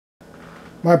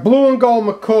My blue and gold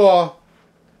macaw,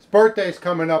 his birthday's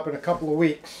coming up in a couple of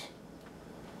weeks.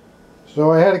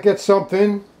 So I had to get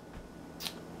something.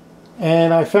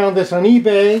 And I found this on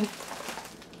eBay.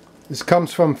 This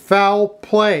comes from Fowl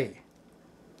Play.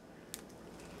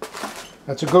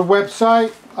 That's a good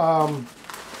website.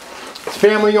 It's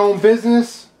family-owned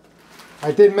business.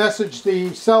 I did message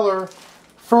the seller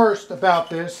first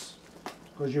about this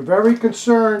because you're very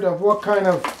concerned of what kind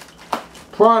of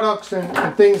products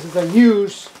and things that they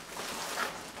use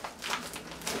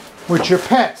with your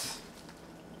pets.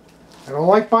 I don't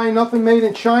like buying nothing made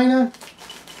in China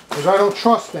because I don't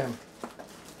trust them.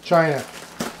 China.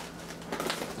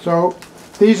 So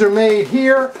these are made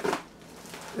here.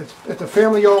 It's a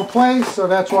family-owned place, so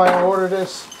that's why I ordered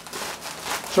this.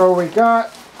 So we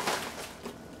got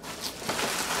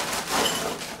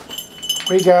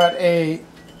a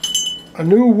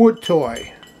new wood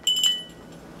toy.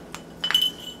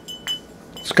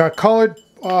 It's got colored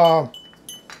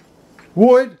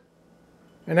wood,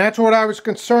 and that's what I was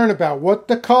concerned about. What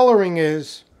the coloring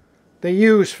is they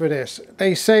use for this.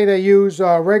 They say they use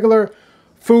regular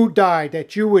food dye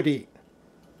that you would eat.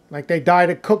 Like they dye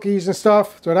the cookies and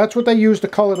stuff. So that's what they use to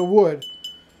color the wood.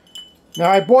 Now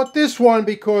I bought this one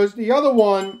because the other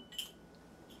one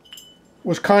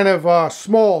was kind of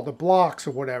small, the blocks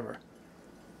or whatever.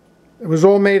 It was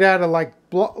all made out of like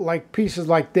pieces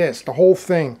like this, the whole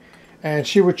thing. And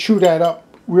she would chew that up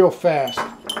real fast.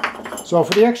 So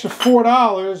for the extra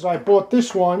 $4, I bought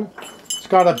this one. It's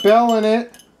got a bell in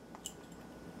it.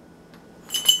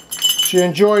 She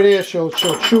enjoyed it. She'll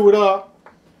chew it up.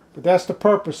 But that's the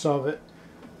purpose of it.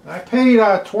 I paid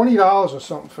 $20 or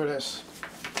something for this.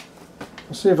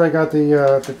 Let's see if I got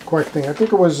the correct thing. I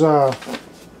think it was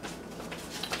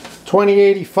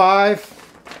 $20.85.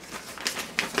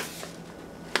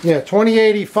 Yeah,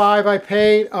 $20.85 I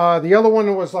paid. The other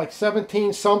one was like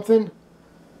 17 something.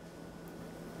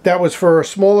 That was for a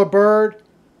smaller bird.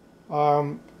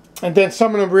 And then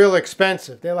some of them real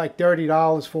expensive. They're like $30,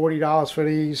 $40 for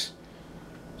these.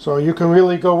 So you can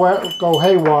really go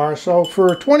haywire. So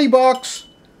for 20 bucks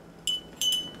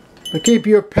to keep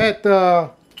your pet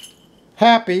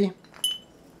happy,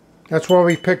 that's what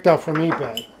we picked up from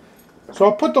eBay. So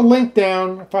I'll put the link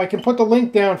down, if I can put the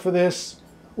link down for this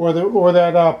or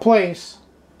that place.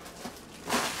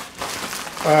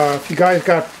 If you guys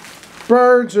got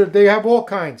birds, or they have all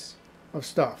kinds of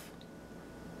stuff.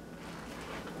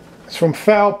 It's from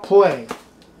Fowl Play.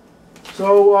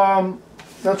 So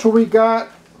that's what we got.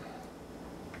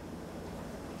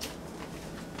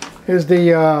 Here's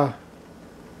the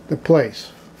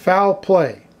place, Fowl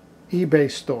Play, eBay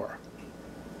store.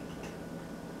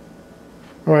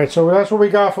 All right, so that's what we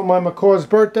got for my macaw's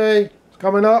birthday. It's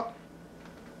coming up.